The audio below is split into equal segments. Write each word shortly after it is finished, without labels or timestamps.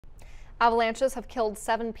Avalanches have killed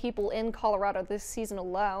 7 people in Colorado this season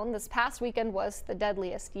alone. This past weekend was the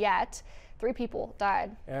deadliest yet. 3 people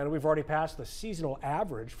died. And we've already passed the seasonal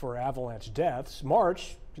average for avalanche deaths.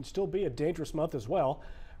 March can still be a dangerous month as well.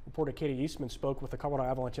 Reporter Katie Eastman spoke with the Colorado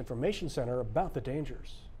Avalanche Information Center about the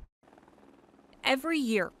dangers. Every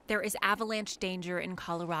year there is avalanche danger in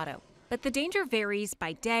Colorado, but the danger varies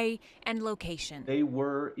by day and location. They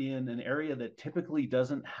were in an area that typically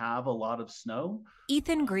doesn't have a lot of snow.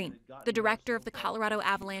 Ethan Green, the director of the Colorado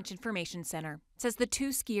Avalanche Information Center, says the 2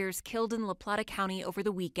 skiers killed in La Plata County over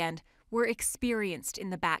the weekend were experienced in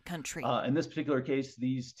the backcountry. In this particular case,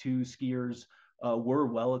 these 2 skiers were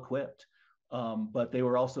well equipped, but they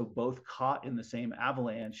were also both caught in the same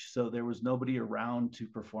avalanche, so there was nobody around to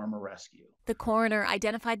perform a rescue. The coroner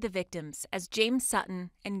identified the victims as James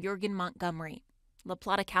Sutton and Jurgen Montgomery. La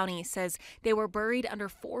Plata County says they were buried under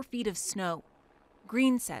 4 feet of snow.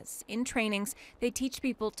 Green says in trainings, they teach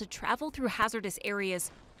people to travel through hazardous areas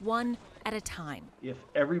one at a time. If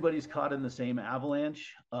everybody's caught in the same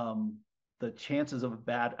avalanche, the chances of a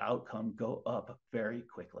bad outcome go up very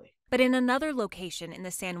quickly. But in another location in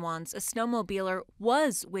the San Juans, a snowmobiler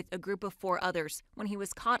was with a group of 4 others when he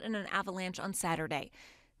was caught in an avalanche on Saturday.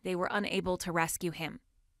 They were unable to rescue him.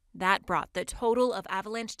 That brought the total of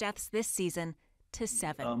avalanche deaths this season to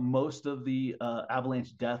 7. Most of the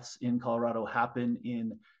avalanche deaths in Colorado happen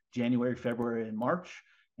in January, February, and March.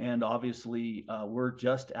 And obviously, we're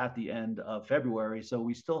just at the end of February, so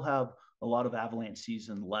we still have a lot of avalanche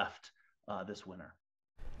season left this winter.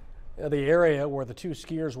 The area where the 2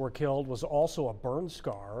 skiers were killed was also a burn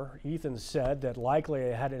scar. Ethan said that likely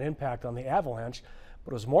it had an impact on the avalanche,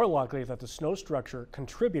 but it was more likely that the snow structure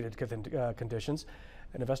contributed to the conditions.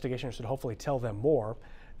 An investigation should hopefully tell them more.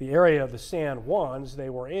 The area of the San Juans they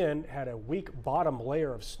were in had a weak bottom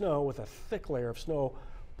layer of snow with a thick layer of snow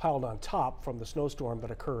piled on top from the snowstorm that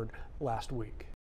occurred last week.